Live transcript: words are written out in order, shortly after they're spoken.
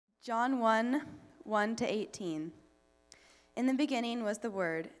John 1, 1-18. In the beginning was the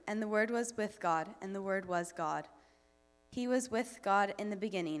Word, and the Word was with God, and the Word was God. He was with God in the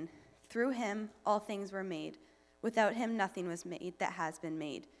beginning. Through him all things were made. Without him nothing was made that has been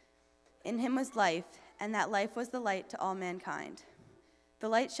made. In him was life, and that life was the light to all mankind. The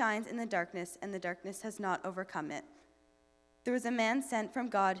light shines in the darkness, and the darkness has not overcome it. There was a man sent from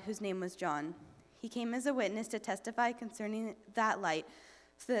God whose name was John. He came as a witness to testify concerning that light,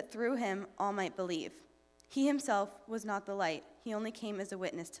 so that through him all might believe. He himself was not the light. He only came as a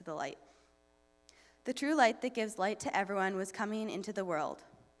witness to the light. The true light that gives light to everyone was coming into the world.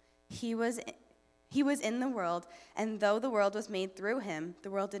 He was in the world, and though the world was made through him, the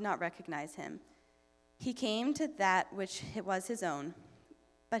world did not recognize him. He came to that which was his own,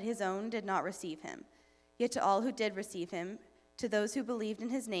 but his own did not receive him. Yet to all who did receive him, to those who believed in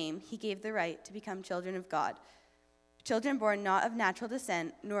his name, he gave the right to become children of God. Children born not of natural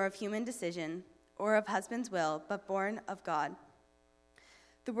descent, nor of human decision, or of husband's will, but born of God.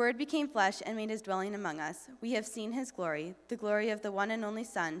 The Word became flesh and made his dwelling among us. We have seen his glory, the glory of the one and only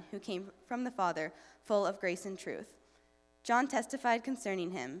Son, who came from the Father, full of grace and truth. John testified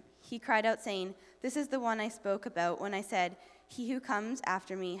concerning him. He cried out, saying, "This is the one I spoke about when I said, 'He who comes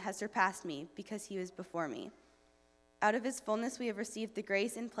after me has surpassed me, because he was before me.' Out of his fullness we have received the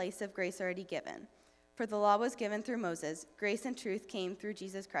grace in place of grace already given. For the law was given through Moses, grace and truth came through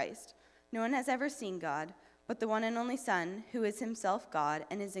Jesus Christ. No one has ever seen God, but the one and only Son, who is himself God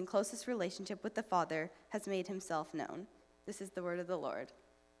and is in closest relationship with the Father, has made himself known." This is the word of the Lord.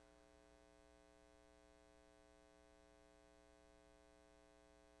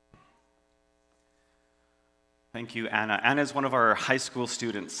 Thank you, Anna. Anna is one of our high school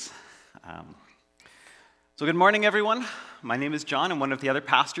students. So good morning, everyone. My name is John. I'm one of the other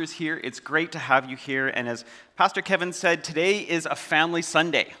pastors here. It's great to have you here. And as Pastor Kevin said, today is a family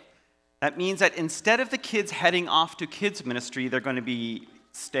Sunday. That means that instead of the kids heading off to kids ministry, they're going to be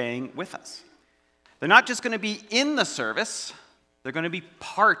staying with us. They're not just going to be in the service, they're going to be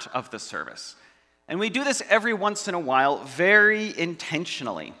part of the service. And we do this every once in a while, very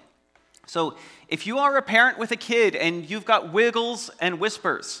intentionally. So if you are a parent with a kid and you've got wiggles and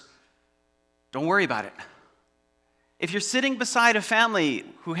whispers, don't worry about it. If you're sitting beside a family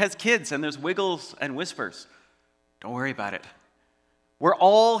who has kids and there's wiggles and whispers, don't worry about it. We're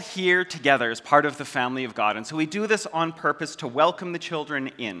all here together as part of the family of God, and so we do this on purpose to welcome the children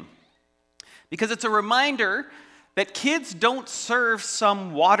in. Because it's a reminder that kids don't serve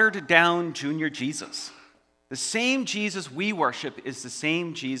some watered-down junior Jesus. The same Jesus we worship is the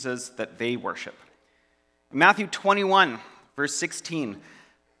same Jesus that they worship. In Matthew 21, verse 16,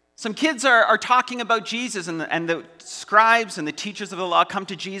 some kids are talking about Jesus, and the scribes and the teachers of the law come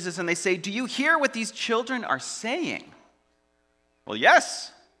to Jesus and they say, "Do you hear what these children are saying?" "Well,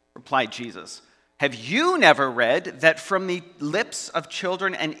 yes," replied Jesus. "Have you never read that from the lips of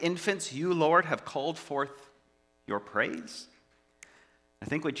children and infants you, Lord, have called forth your praise?" I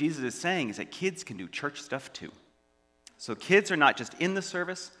think what Jesus is saying is that kids can do church stuff too. So kids are not just in the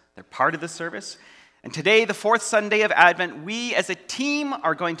service, they're part of the service. And today, the fourth Sunday of Advent, we as a team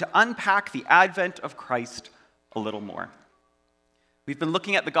are going to unpack the advent of Christ a little more. We've been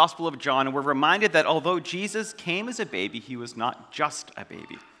looking at the Gospel of John, and we're reminded that although Jesus came as a baby, he was not just a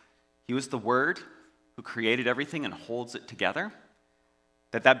baby. He was the Word who created everything and holds it together.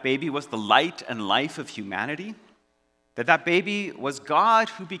 That baby was the light and life of humanity. That baby was God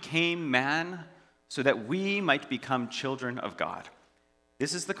who became man so that we might become children of God.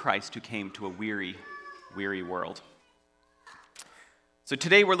 This is the Christ who came to a weary, weary world. So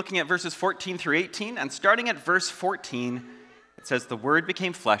today we're looking at verses 14 through 18, and starting at verse 14, it says, "The Word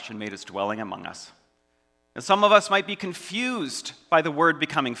became flesh and made his dwelling among us." Now, some of us might be confused by the Word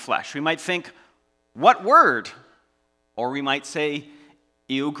becoming flesh. We might think, "What word?" Or we might say,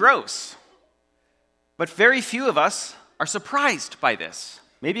 "Ew, gross." But very few of us are surprised by this.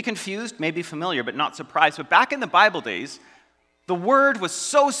 Maybe confused, maybe familiar, but not surprised. But back in the Bible days, the Word was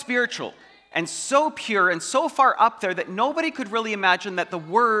so spiritual and so pure and so far up there that nobody could really imagine that the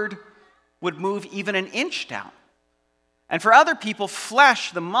Word would move even an inch down. And for other people,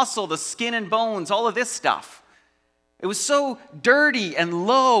 flesh, the muscle, the skin and bones, all of this stuff, it was so dirty and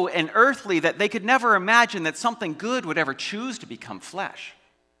low and earthly that they could never imagine that something good would ever choose to become flesh.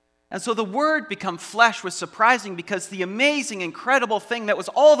 And so the Word become flesh was surprising because the amazing, incredible thing that was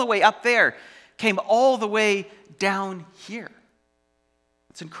all the way up there came all the way down here.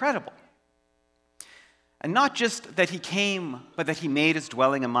 It's incredible. And not just that he came, but that he made his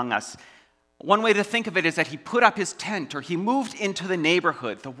dwelling among us. One way to think of it is that he put up his tent or he moved into the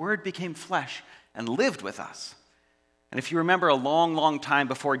neighborhood. The Word became flesh and lived with us. And if you remember a long, long time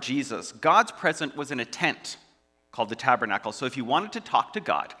before Jesus, God's presence was in a tent called the tabernacle. So if you wanted to talk to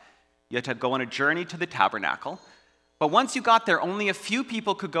God, you had to go on a journey to the tabernacle. But once you got there, only a few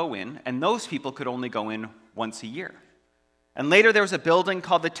people could go in, and those people could only go in once a year. And later there was a building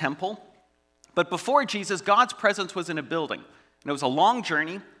called the temple. But before Jesus, God's presence was in a building. And it was a long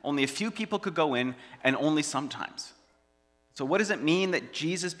journey, only a few people could go in, and only sometimes. So what does it mean that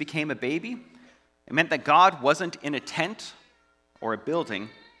Jesus became a baby? It meant that God wasn't in a tent or a building,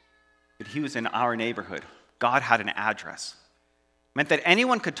 but he was in our neighborhood. God had an address. It meant that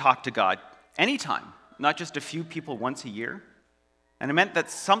anyone could talk to God anytime, not just a few people once a year. And it meant that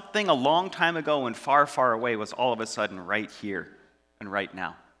something a long time ago and far, far away was all of a sudden right here and right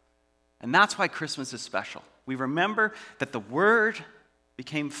now. And that's why Christmas is special. We remember that the Word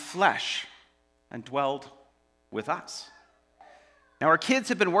became flesh and dwelled with us. Now, our kids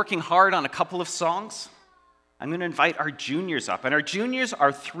have been working hard on a couple of songs. I'm going to invite our juniors up. And our juniors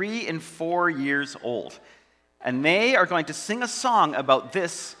are 3 and 4 years old. And they are going to sing a song about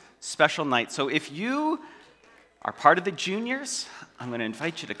this special night. So if you are part of the juniors, I'm going to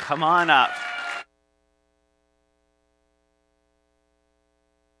invite you to come on up.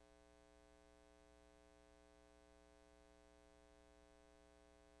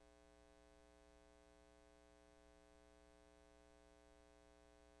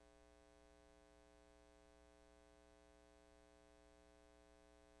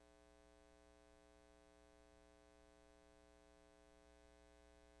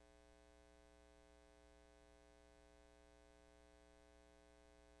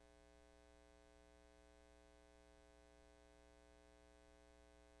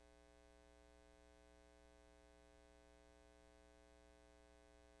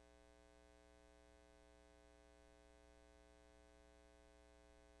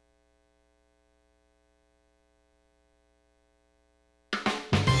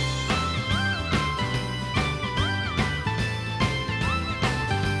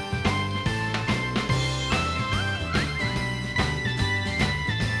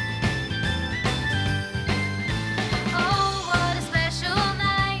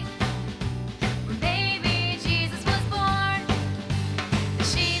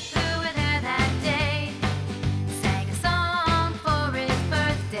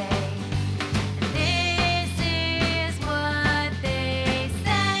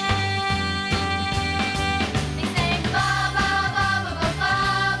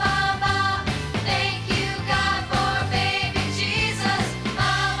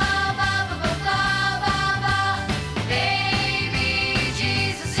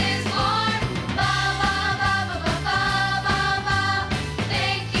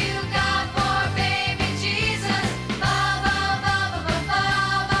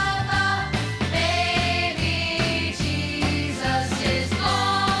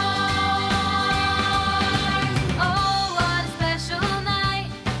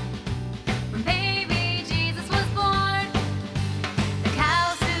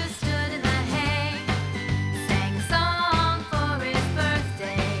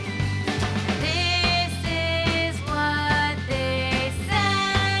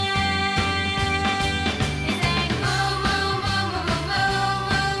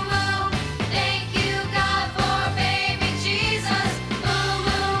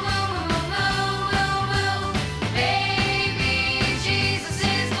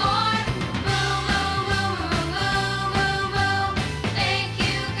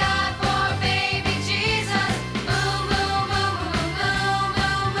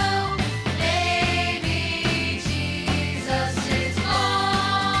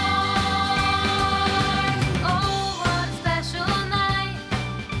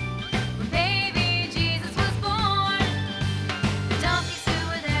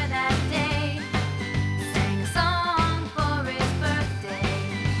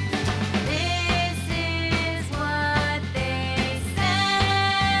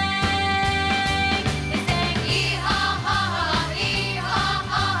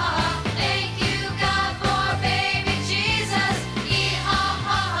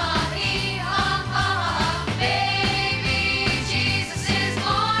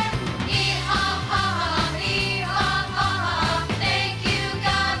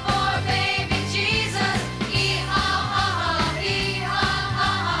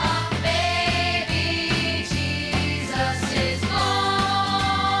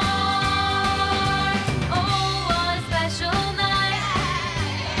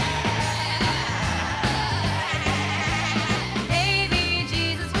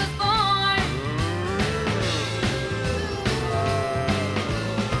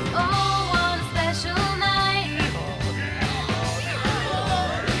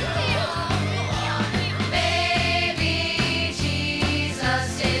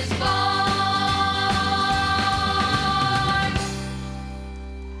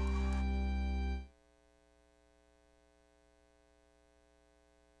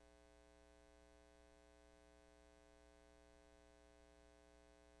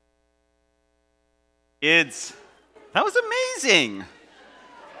 Kids, that was amazing.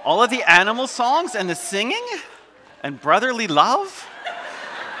 All of the animal songs and the singing and brotherly love.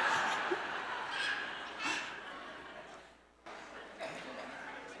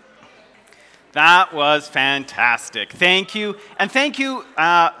 That was fantastic. Thank you. And thank you.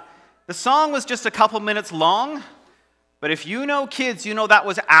 The song was just a couple minutes long, but if you know kids, you know that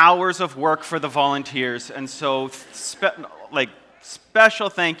was hours of work for the volunteers. And so, special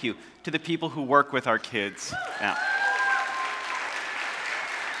thank you to the people who work with our kids. Yeah.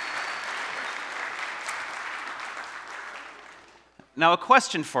 Now, a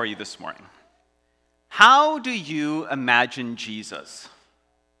question for you this morning. How do you imagine Jesus?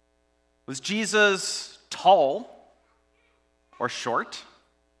 Was Jesus tall or short?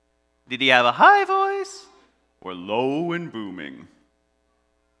 Did he have a high voice or low and booming?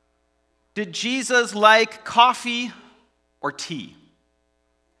 Did Jesus like coffee or tea?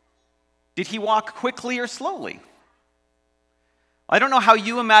 Did he walk quickly or slowly? I don't know how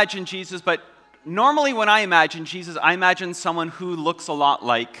you imagine Jesus, but normally when I imagine Jesus, I imagine someone who looks a lot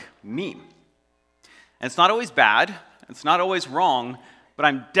like me. And it's not always bad, it's not always wrong, but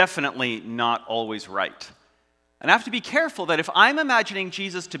I'm definitely not always right. And I have to be careful that if I'm imagining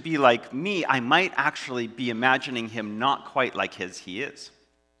Jesus to be like me, I might actually be imagining him not quite like he is.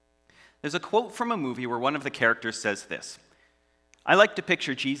 There's a quote from a movie where one of the characters says this: I like to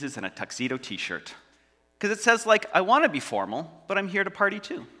picture Jesus in a tuxedo t-shirt, because it says, I want to be formal, but I'm here to party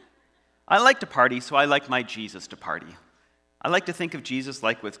too. I like to party, so I like my Jesus to party. I like to think of Jesus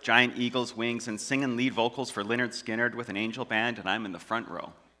with giant eagle's wings and singing lead vocals for Lynyrd Skynyrd with an angel band, and I'm in the front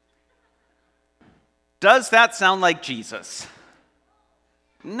row. Does that sound like Jesus?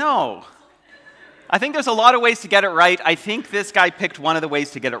 No. I think there's a lot of ways to get it right. I think this guy picked one of the ways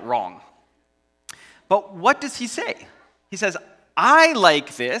to get it wrong. But what does he say? He says, I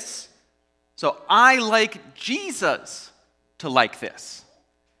like this, so I like Jesus to like this.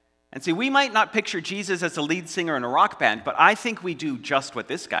 And see, we might not picture Jesus as a lead singer in a rock band, but I think we do just what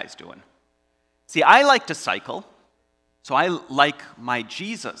this guy's doing. See, I like to cycle, so I like my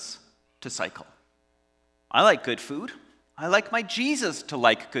Jesus to cycle. I like good food. I like my Jesus to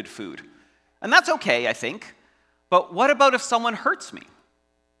like good food. And that's okay, I think. But what about if someone hurts me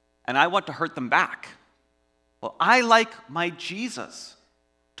and I want to hurt them back? Well, I like my Jesus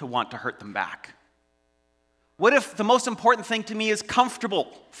to want to hurt them back. What if the most important thing to me is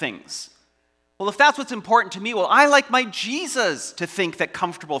comfortable things? Well, if that's what's important to me, well, I like my Jesus to think that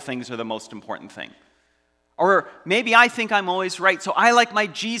comfortable things are the most important thing. Or maybe I think I'm always right, so I like my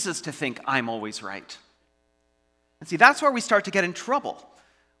Jesus to think I'm always right. And see, that's where we start to get in trouble.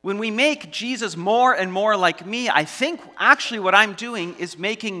 When we make Jesus more and more like me, I think actually what I'm doing is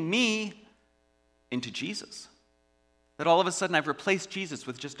making me into Jesus. That all of a sudden I've replaced Jesus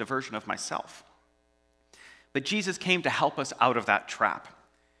with just a version of myself. But Jesus came to help us out of that trap.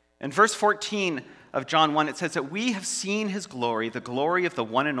 In verse 14 of John 1, it says that we have seen his glory, the glory of the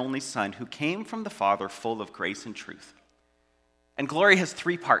one and only Son, who came from the Father, full of grace and truth. And glory has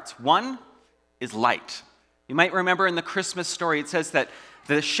three parts. One is light. You might remember in the Christmas story, it says that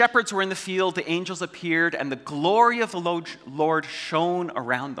the shepherds were in the field, the angels appeared, and the glory of the Lord shone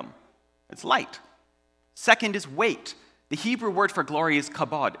around them. It's light. Second is weight. The Hebrew word for glory is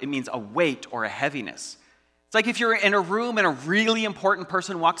kabod. It means a weight or a heaviness. It's like if you're in a room and a really important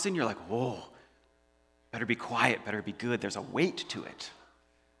person walks in, you're like, whoa, better be quiet, better be good. There's a weight to it.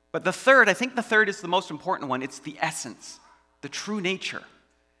 But the third, I think the third is the most important one. It's the essence, the true nature.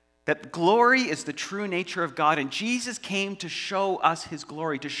 That glory is the true nature of God, and Jesus came to show us his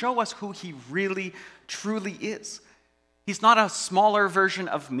glory, to show us who he really, truly is. He's not a smaller version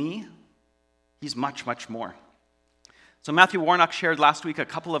of me. He's much, much more. So Matthew Warnock shared last week a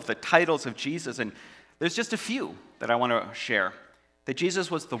couple of the titles of Jesus, and there's just a few that I want to share. That Jesus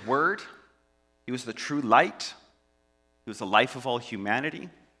was the Word, he was the true light, he was the life of all humanity.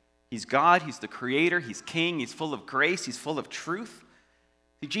 He's God, he's the Creator, he's King, he's full of grace, he's full of truth.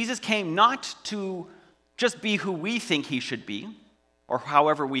 See, Jesus came not to just be who we think he should be, or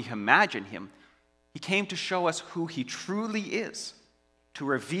however we imagine him. He came to show us who he truly is, to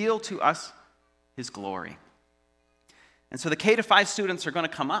reveal to us his glory. And so the K-5 students are going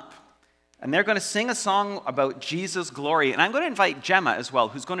to come up. And they're going to sing a song about Jesus' glory. And I'm going to invite Gemma as well,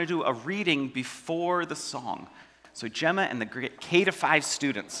 who's going to do a reading before the song. So Gemma and the K-5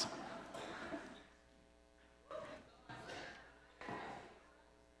 students.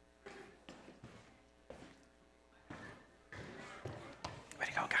 Way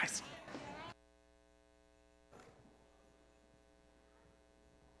to go, guys.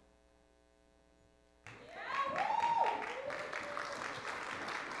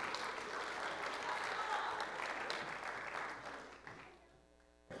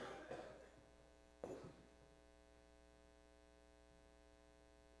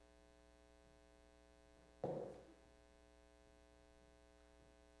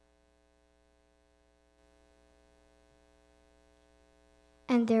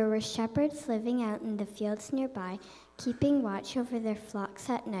 And there were shepherds living out in the fields nearby, keeping watch over their flocks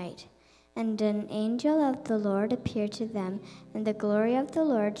at night. And an angel of the Lord appeared to them, and the glory of the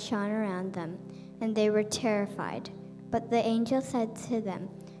Lord shone around them, and they were terrified. But the angel said to them,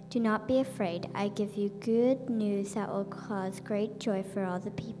 "Do not be afraid. I give you good news that will cause great joy for all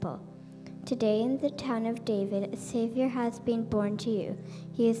the people. Today in the town of David, a Savior has been born to you.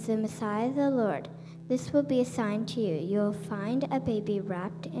 He is the Messiah, the Lord. This will be a sign to you. You will find a baby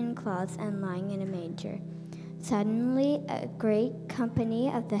wrapped in cloths and lying in a manger." Suddenly, a great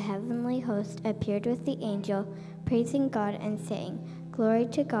company of the heavenly host appeared with the angel, praising God and saying, "Glory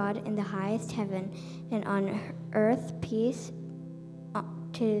to God in the highest heaven, and on earth peace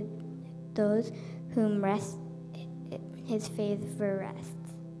to those whom his favor rests."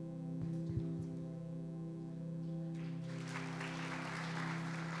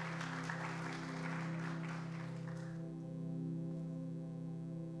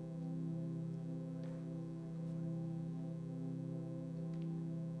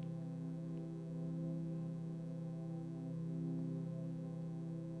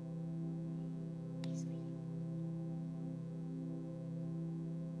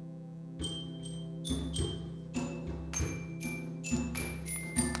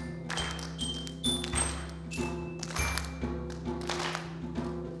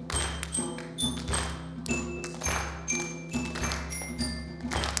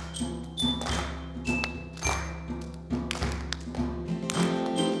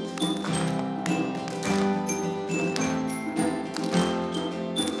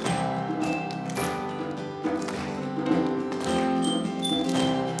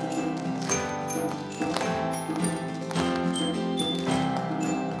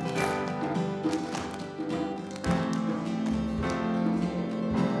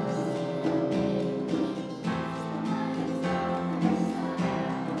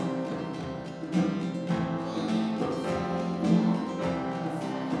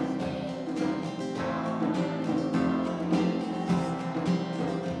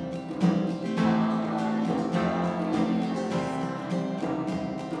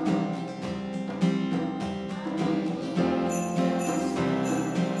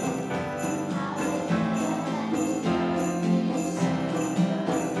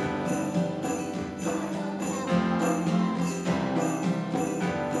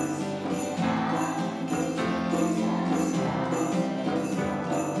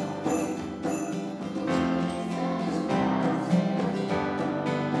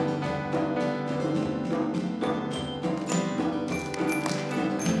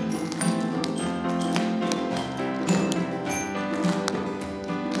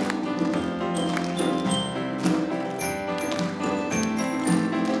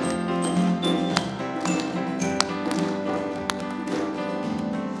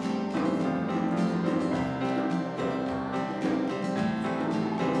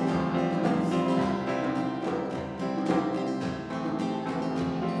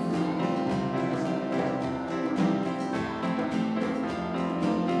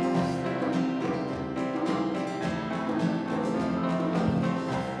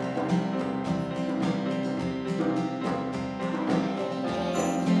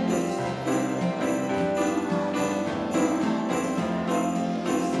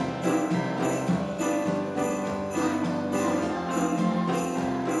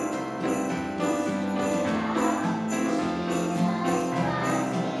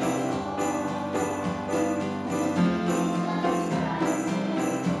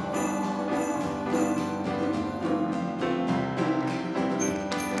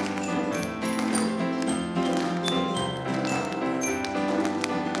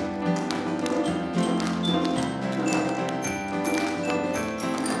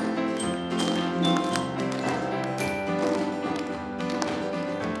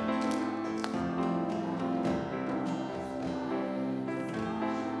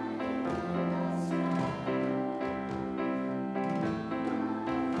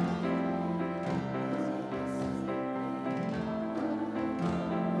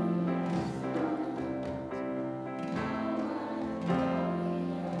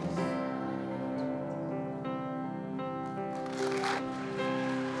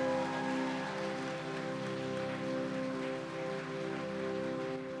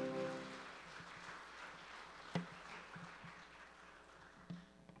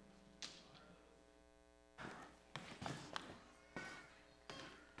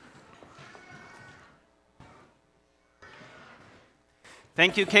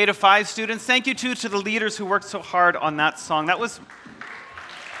 Thank you, K to 5 students. Thank you, too, to the leaders who worked so hard on that song. That was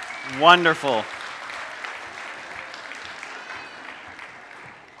wonderful.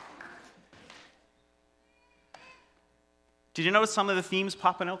 Did you notice some of the themes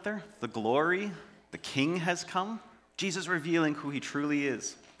popping out there? The glory, the King has come, Jesus revealing who he truly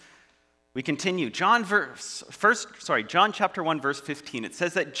is. We continue. John chapter 1, verse 15. It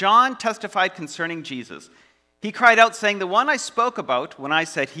says that John testified concerning Jesus. He cried out, saying, "The one I spoke about when I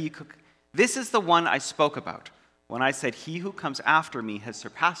said this is the one I spoke about when I said, he who comes after me has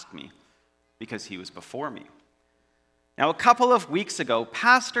surpassed me, because he was before me." Now, a couple of weeks ago,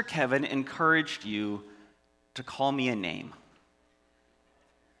 Pastor Kevin encouraged you to call me a name.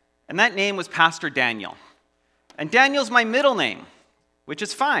 And that name was Pastor Daniel. And Daniel's my middle name, which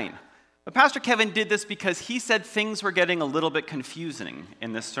is fine. But Pastor Kevin did this because he said things were getting a little bit confusing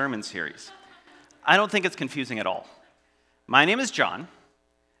in this sermon series. I don't think it's confusing at all. My name is John,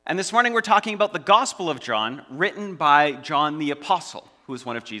 and this morning we're talking about the Gospel of John, written by John the Apostle, who was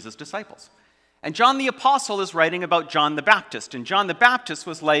one of Jesus' disciples. And John the Apostle is writing about John the Baptist, and John the Baptist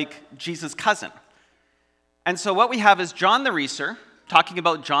was like Jesus' cousin. And so what we have is John the Reeser talking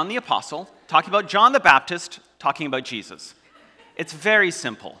about John the Apostle, talking about John the Baptist, talking about Jesus. It's very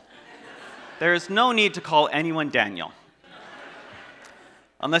simple. There is no need to call anyone Daniel.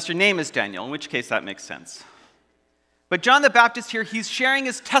 Unless your name is Daniel, in which case that makes sense. But John the Baptist here, he's sharing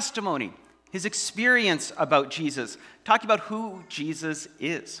his testimony, his experience about Jesus, talking about who Jesus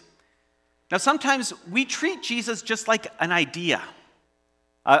is. Now, sometimes we treat Jesus just like an idea,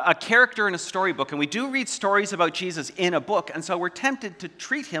 a character in a storybook, and we do read stories about Jesus in a book, and so we're tempted to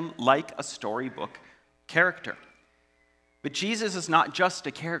treat him like a storybook character. But Jesus is not just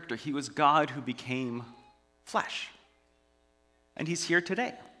a character. He was God who became flesh. And he's here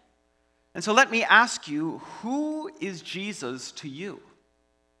today. And so let me ask you, who is Jesus to you?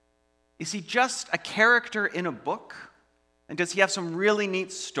 Is he just a character in a book? And does he have some really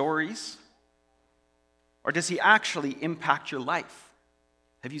neat stories? Or does he actually impact your life?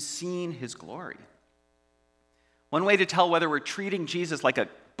 Have you seen his glory? One way to tell whether we're treating Jesus like a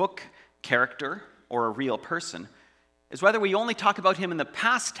book character or a real person is whether we only talk about him in the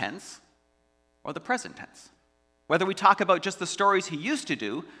past tense or the present tense. Whether we talk about just the stories he used to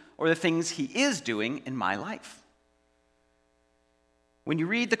do or the things he is doing in my life. When you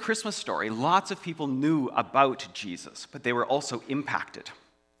read the Christmas story, lots of people knew about Jesus, but they were also impacted.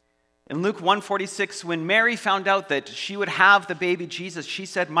 In Luke 1:46, when Mary found out that she would have the baby Jesus, she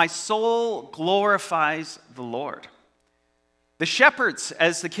said, "My soul glorifies the Lord." The shepherds,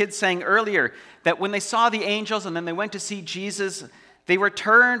 as the kids sang earlier, that when they saw the angels and then they went to see Jesus, they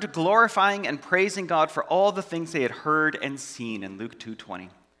returned glorifying and praising God for all the things they had heard and seen in Luke 2:20.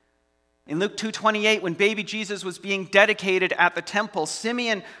 In Luke 2:28, when baby Jesus was being dedicated at the temple,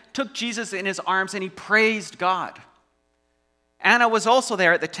 Simeon took Jesus in his arms and he praised God. Anna was also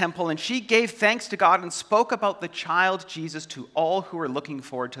there at the temple, and she gave thanks to God and spoke about the child Jesus to all who were looking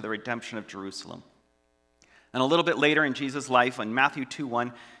forward to the redemption of Jerusalem. And a little bit later in Jesus' life, in Matthew 2:1,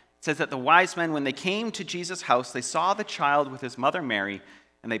 it says that the wise men, when they came to Jesus' house, they saw the child with his mother Mary,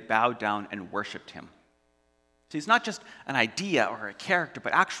 and they bowed down and worshiped him. So he's not just an idea or a character,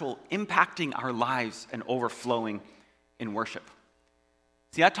 but actual impacting our lives and overflowing in worship.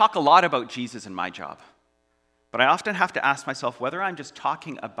 See, I talk a lot about Jesus in my job, but I often have to ask myself whether I'm just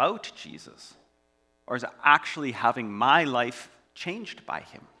talking about Jesus or is it actually having my life changed by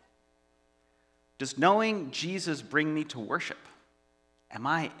him? Does knowing Jesus bring me to worship? Am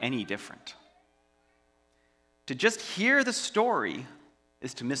I any different? To just hear the story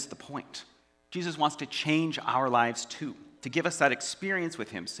is to miss the point. Jesus wants to change our lives too, to give us that experience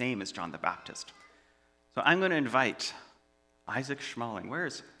with him, same as John the Baptist. So I'm going to invite Isaac Schmaling.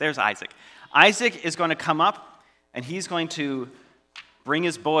 There's Isaac. Isaac is going to come up, and he's going to bring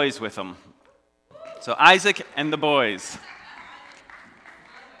his boys with him. So Isaac and the boys.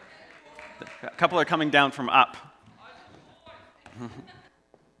 A couple are coming down from up.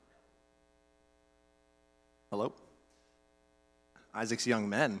 Hello. Isaac's young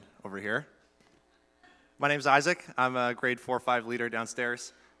men over here. My name's Isaac. I'm a grade 4-5 leader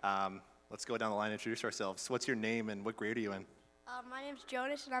downstairs. Let's go down the line and introduce ourselves. What's your name and what grade are you in? My name's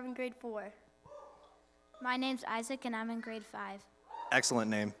Jonas and I'm in grade 4. My name's Isaac and I'm in grade 5. Excellent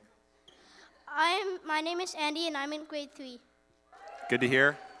name. My name is Andy and I'm in grade 3. Good to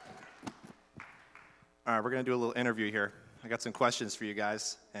hear. All right, we're going to do a little interview here. I got some questions for you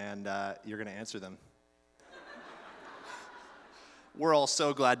guys, and you're going to answer them. We're all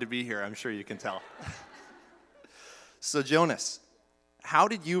so glad to be here, I'm sure you can tell. So, Jonas, how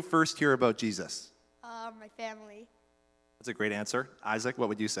did you first hear about Jesus? My family. That's a great answer. Isaac, what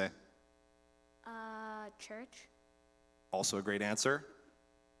would you say? Church. Also a great answer.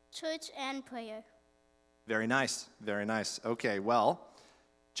 Church and prayer. Very nice, very nice. Okay, well,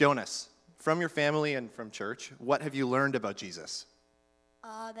 Jonas, From your family and from church, what have you learned about Jesus?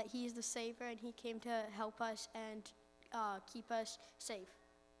 That he is the Savior and he came to help us and keep us safe.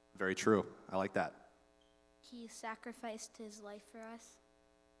 Very true. I like that. He sacrificed his life for us.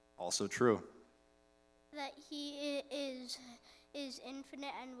 Also true. That he is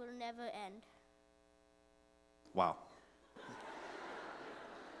infinite and will never end. Wow.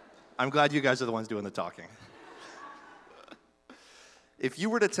 I'm glad you guys are the ones doing the talking. If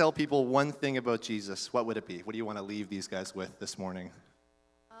you were to tell people one thing about Jesus, what would it be? What do you want to leave these guys with this morning?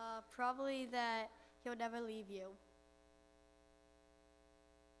 Probably that he'll never leave you.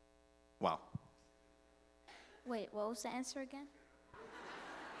 Wow. Wait, what was the answer again?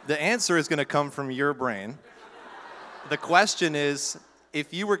 The answer is going to come from your brain. The question is,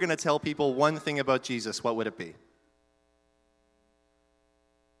 if you were going to tell people one thing about Jesus, what would it be?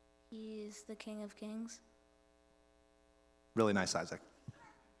 He is the King of Kings. Really nice, Isaac.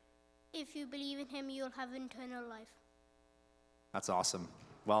 If you believe in him, you'll have eternal life. That's awesome.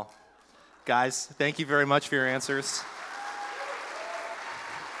 Well, guys, thank you very much for your answers.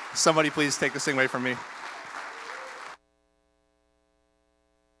 Somebody please take this thing away from me.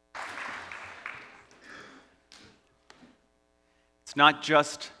 It's not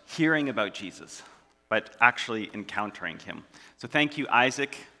just hearing about Jesus, but actually encountering him. So thank you,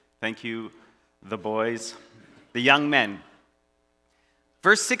 Isaac. Thank you, the boys, the young men.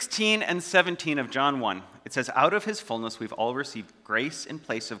 Verse 16 and 17 of John 1, it says, "Out of his fullness we've all received grace in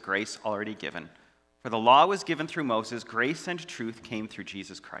place of grace already given. For the law was given through Moses, grace and truth came through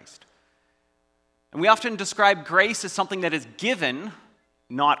Jesus Christ." And we often describe grace as something that is given,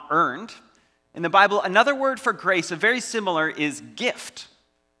 not earned. In the Bible, another word for grace, a very similar, is gift.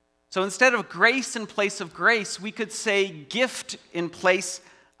 So instead of grace in place of grace, we could say gift in place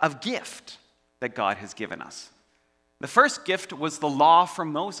of gift that God has given us. The first gift was the law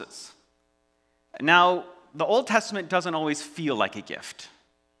from Moses. Now, the Old Testament doesn't always feel like a gift.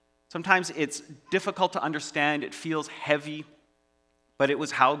 Sometimes it's difficult to understand, it feels heavy, but it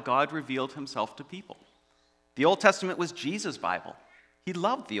was how God revealed himself to people. The Old Testament was Jesus' Bible. He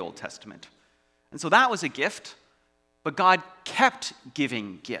loved the Old Testament. And so that was a gift, but God kept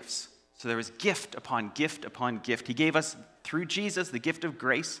giving gifts. So there was gift upon gift upon gift. He gave us, through Jesus, the gift of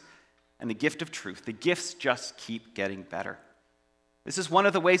grace and the gift of truth. The gifts just keep getting better. This is one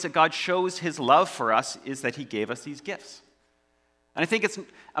of the ways that God shows his love for us, is that he gave us these gifts. And I think it's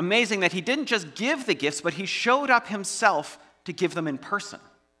amazing that he didn't just give the gifts, but he showed up himself to give them in person.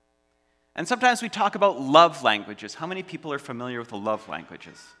 And sometimes we talk about love languages. How many people are familiar with the love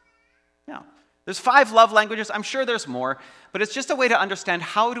languages? Yeah. There's 5 love languages. I'm sure there's more, but it's just a way to understand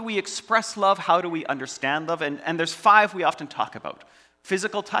how do we express love, how do we understand love, and there's 5 we often talk about.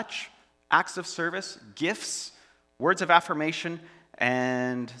 Physical touch, acts of service, gifts, words of affirmation,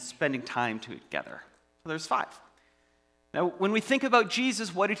 and spending time together. So there's 5. Now, when we think about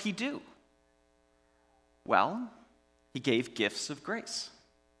Jesus, what did he do? Well, he gave gifts of grace.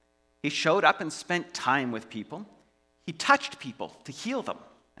 He showed up and spent time with people. He touched people to heal them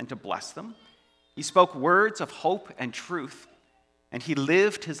and to bless them. He spoke words of hope and truth, and he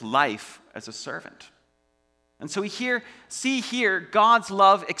lived his life as a servant. And so we see here God's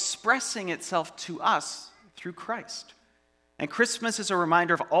love expressing itself to us through Christ. And Christmas is a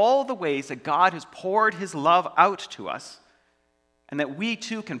reminder of all the ways that God has poured his love out to us, and that we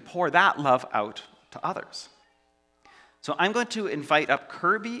too can pour that love out to others. So I'm going to invite up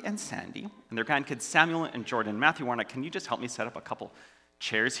Kirby and Sandy, and their grandkids Samuel and Jordan. Matthew Warnock, can you just help me set up a couple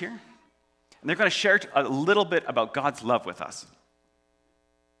chairs here? And they're going to share a little bit about God's love with us.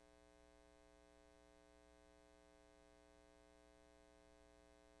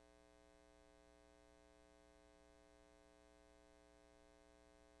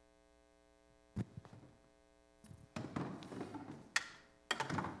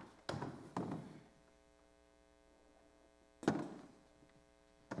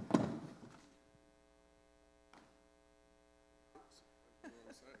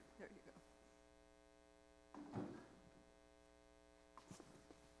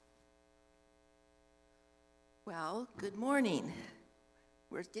 Well, good morning.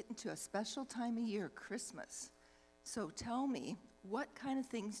 We're getting to a special time of year, Christmas. So tell me, what kind of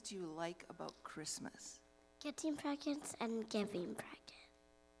things do you like about Christmas? Getting presents and giving presents.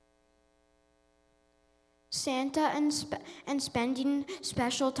 Santa and spending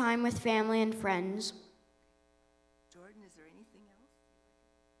special time with family and friends. Jordan, is there anything else?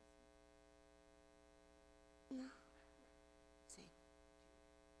 No. See.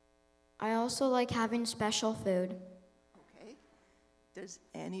 I also like having special food. Okay. Does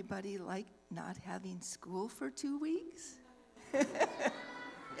anybody like not having school for 2 weeks?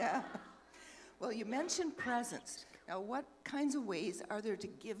 Yeah. Well, you mentioned presents. Now, what kinds of ways are there to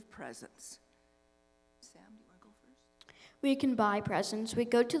give presents? Sam, do you want to go first? We can buy presents. We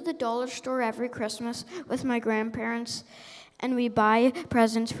go to the dollar store every Christmas with my grandparents, and we buy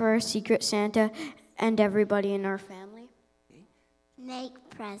presents for our Secret Santa and everybody in our family. Make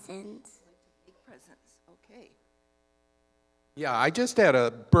presents. Make presents, okay. Yeah, I just had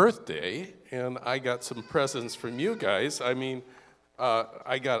a birthday, and I got some presents from you guys. I mean,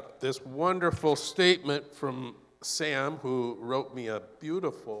 I got this wonderful statement from Sam, who wrote me a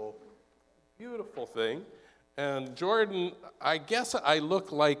beautiful, beautiful thing. And Jordan, I guess I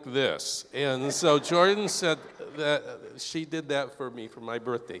look like this. And so Jordan said that she did that for me for my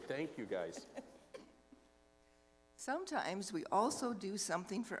birthday. Thank you, guys. Sometimes we also do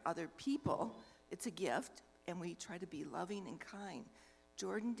something for other people. It's a gift, and we try to be loving and kind.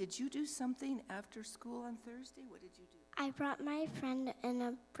 Jordan, did you do something after school on Thursday? What did you do? I brought my friend an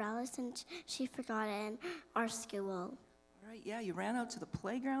umbrella since she forgot it in our school. All right, yeah, you ran out to the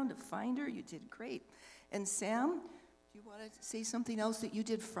playground to find her. You did great. And Sam, do you want to say something else that you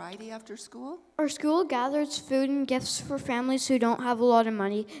did Friday after school? Our school gathers food and gifts for families who don't have a lot of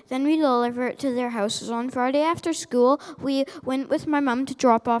money. Then we deliver it to their houses. On Friday after school, we went with my mom to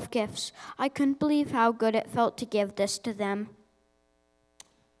drop off gifts. I couldn't believe how good it felt to give this to them.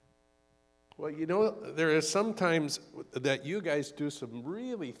 Well, you know, there is sometimes that you guys do some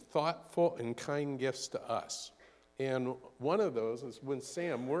really thoughtful and kind gifts to us. And one of those is when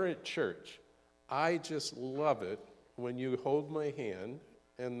Sam, we're at church. I just love it when you hold my hand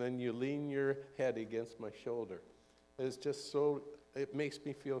and then you lean your head against my shoulder. It's just so, it makes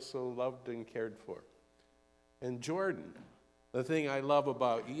me feel so loved and cared for. And Jordan, the thing I love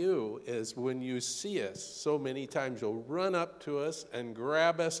about you is when you see us so many times, you'll run up to us and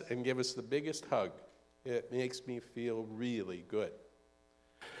grab us and give us the biggest hug. It makes me feel really good.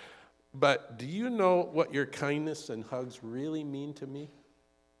 But do you know what your kindness and hugs really mean to me?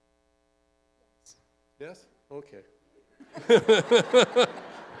 Yes? Okay.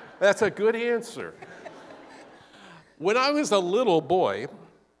 That's a good answer. When I was a little boy,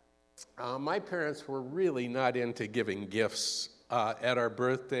 my parents were really not into giving gifts at our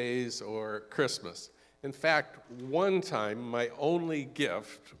birthdays or Christmas. In fact, one time, my only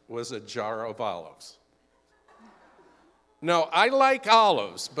gift was a jar of olives. Now, I like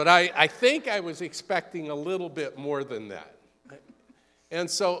olives, but I think I was expecting a little bit more than that. And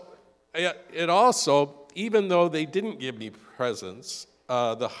so it also, even though they didn't give me presents,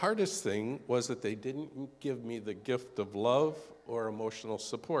 the hardest thing was that they didn't give me the gift of love or emotional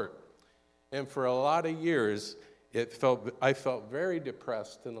support. And for a lot of years, I felt very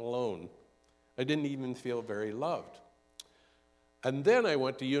depressed and alone. I didn't even feel very loved. And then I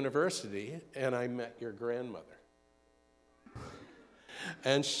went to university, and I met your grandmother.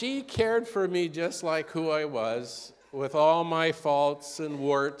 And she cared for me just like who I was, with all my faults and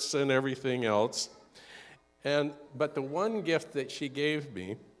warts and everything else. But the one gift that she gave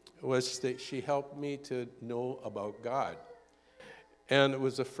me was that she helped me to know about God. And it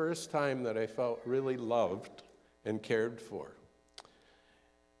was the first time that I felt really loved and cared for.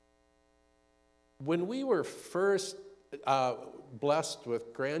 When we were first blessed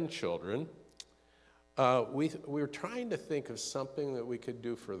with grandchildren, we were trying to think of something that we could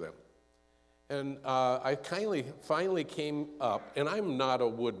do for them. And I finally came up, and I'm not a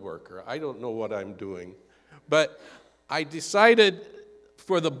woodworker. I don't know what I'm doing. But I decided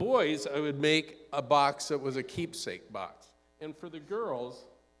for the boys, I would make a box that was a keepsake box. And for the girls,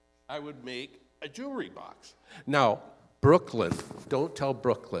 I would make a jewelry box. Now, Brooklyn, don't tell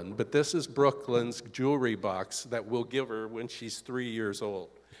Brooklyn, but this is Brooklyn's jewelry box that we'll give her when she's 3 years old.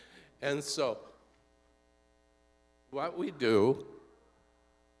 And so what we do,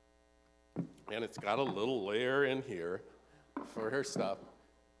 and it's got a little layer in here for her stuff,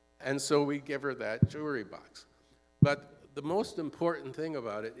 and so we give her that jewelry box. But the most important thing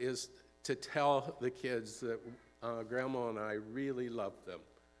about it is to tell the kids that Grandma and I really love them.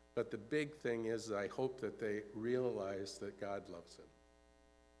 But the big thing is I hope that they realize that God loves them.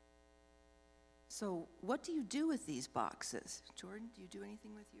 So what do you do with these boxes? Jordan, do you do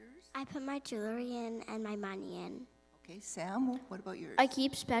anything with yours? I put my jewelry in and my money in. Okay, Sam, what about yours? I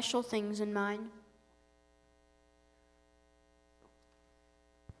keep special things in mine.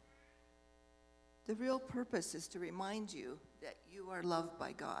 The real purpose is to remind you that you are loved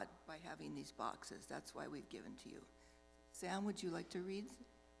by God by having these boxes. That's why we've given to you. Sam, would you like to read?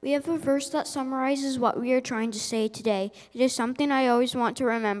 We have a verse that summarizes what we are trying to say today. It is something I always want to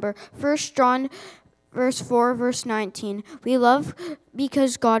remember. 1 John verse 4, verse 19. We love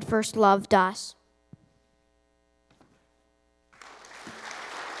because God first loved us.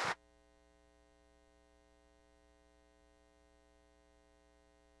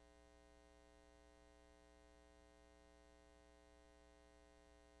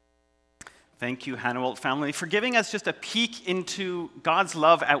 Thank you, Hannawalt family, for giving us just a peek into God's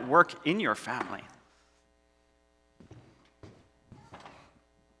love at work in your family.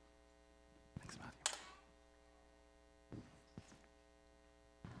 Thanks, Matthew.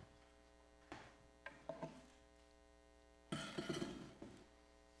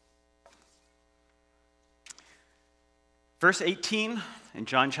 Verse 18 in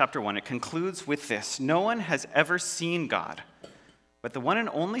John chapter 1, it concludes with this: "No one has ever seen God, but the one and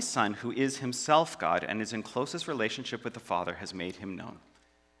only Son, who is himself God and is in closest relationship with the Father, has made him known."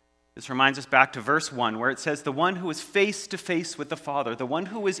 This reminds us back to verse 1, where it says, "The one who is face to face with the Father, the one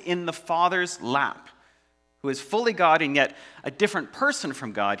who is in the Father's lap, who is fully God and yet a different person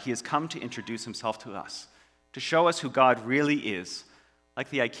from God, he has come to introduce himself to us, to show us who God really is, like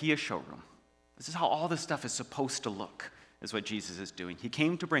the IKEA showroom. This is how all this stuff is supposed to look, is what Jesus is doing. He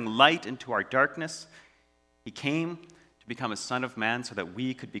came to bring light into our darkness. He came to become a son of man so that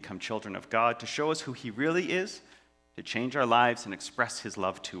we could become children of God, to show us who he really is, to change our lives and express his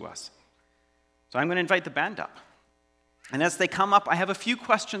love to us." So I'm going to invite the band up. And as they come up, I have a few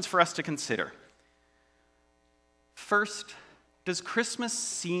questions for us to consider. First, does Christmas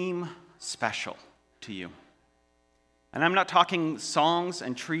seem special to you? And I'm not talking songs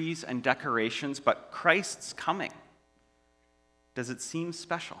and trees and decorations, but Christ's coming. Does it seem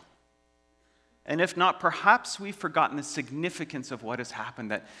special? And if not, perhaps we've forgotten the significance of what has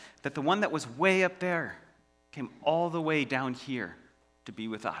happened, that the one that was way up there came all the way down here to be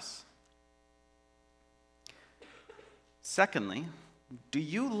with us. Secondly, do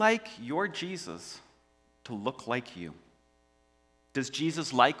you like your Jesus to look like you? Does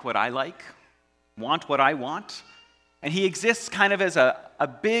Jesus like what I like, want what I want? And he exists kind of as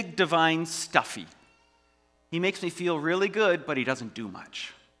a big divine stuffy. He makes me feel really good, but he doesn't do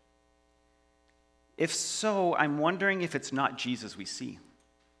much. If so, I'm wondering if it's not Jesus we see.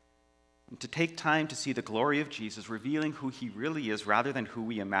 And to take time to see the glory of Jesus, revealing who he really is rather than who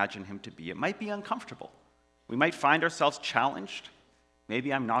we imagine him to be. It might be uncomfortable. We might find ourselves challenged.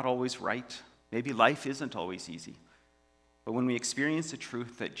 Maybe I'm not always right. Maybe life isn't always easy. But when we experience the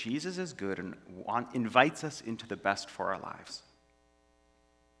truth that Jesus is good and invites us into the best for our lives.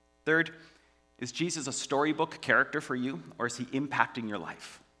 Third, is Jesus a storybook character for you, or is he impacting your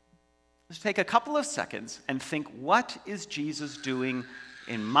life? Let's take a couple of seconds and think, what is Jesus doing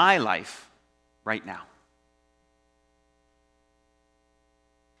in my life right now?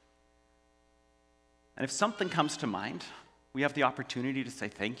 And if something comes to mind, we have the opportunity to say,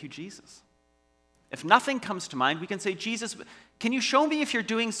 "Thank you, Jesus." If nothing comes to mind, we can say, "Jesus, can you show me if you're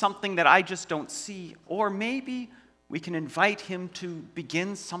doing something that I just don't see?" Or maybe we can invite him to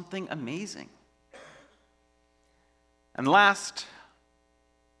begin something amazing. And last,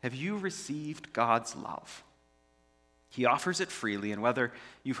 have you received God's love? He offers it freely, and whether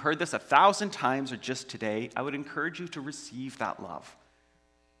you've heard this 1,000 times or just today, I would encourage you to receive that love.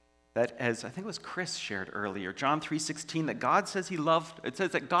 That, as I think it was Chris shared earlier, John 3:16, that God says it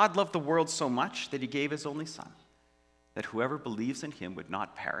says that God loved the world so much that he gave his only Son, that whoever believes in him would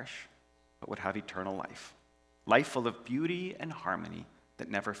not perish, but would have eternal life. Life full of beauty and harmony that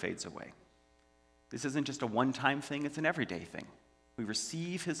never fades away. This isn't just a one-time thing, it's an everyday thing. We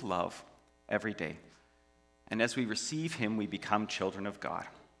receive his love every day. And as we receive him, we become children of God.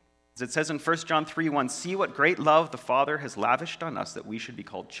 As it says in 1 John 3:1, "See what great love the Father has lavished on us, that we should be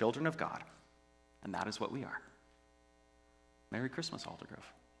called children of God." And that is what we are. Merry Christmas, Aldergrove.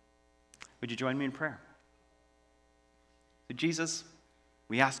 Would you join me in prayer? So Jesus,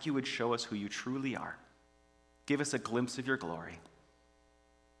 we ask you would show us who you truly are. Give us a glimpse of your glory.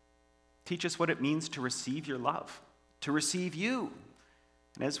 Teach us what it means to receive your love, to receive you.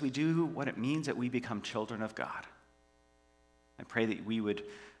 And as we do, what it means that we become children of God. I pray that we would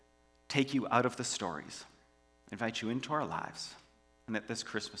take you out of the stories, invite you into our lives, and that this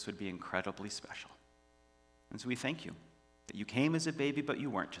Christmas would be incredibly special. And so we thank you that you came as a baby, but you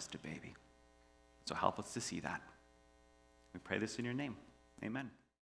weren't just a baby. So help us to see that. We pray this in your name. Amen.